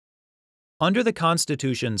Under the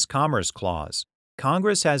Constitution's Commerce Clause,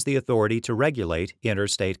 Congress has the authority to regulate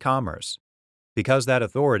interstate commerce. Because that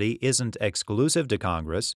authority isn't exclusive to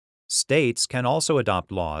Congress, states can also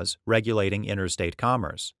adopt laws regulating interstate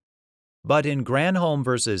commerce. But in Granholm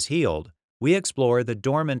v. Heald, we explore the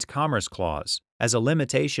Dormant Commerce Clause as a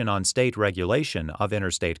limitation on state regulation of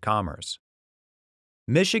interstate commerce.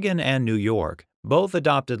 Michigan and New York both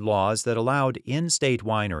adopted laws that allowed in-state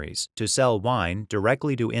wineries to sell wine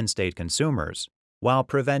directly to in-state consumers, while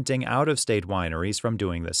preventing out-of-state wineries from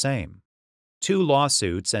doing the same. Two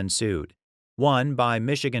lawsuits ensued, one by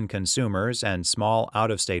Michigan consumers and small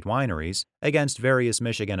out-of-state wineries against various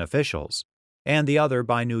Michigan officials, and the other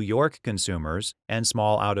by New York consumers and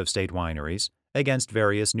small out-of-state wineries against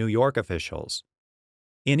various New York officials.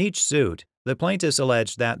 In each suit, the plaintiffs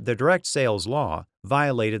alleged that the direct sales law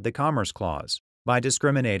violated the Commerce Clause by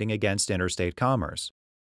discriminating against interstate commerce.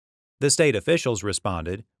 The state officials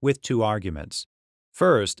responded with two arguments.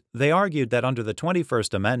 First, they argued that under the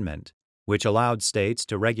 21st Amendment, which allowed states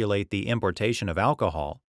to regulate the importation of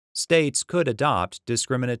alcohol, states could adopt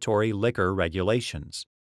discriminatory liquor regulations.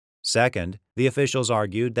 Second, the officials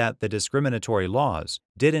argued that the discriminatory laws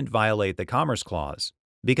didn't violate the Commerce Clause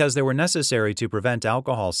because they were necessary to prevent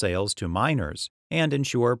alcohol sales to minors and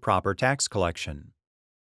ensure proper tax collection.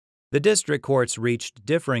 The district courts reached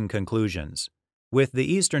differing conclusions, with the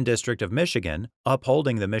Eastern District of Michigan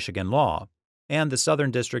upholding the Michigan law and the Southern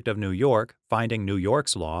District of New York finding New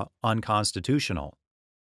York's law unconstitutional.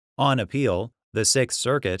 On appeal, the Sixth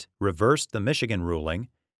Circuit reversed the Michigan ruling,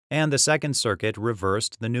 and the Second Circuit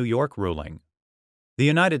reversed the New York ruling. The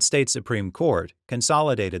United States Supreme Court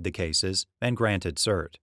consolidated the cases and granted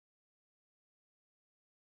cert.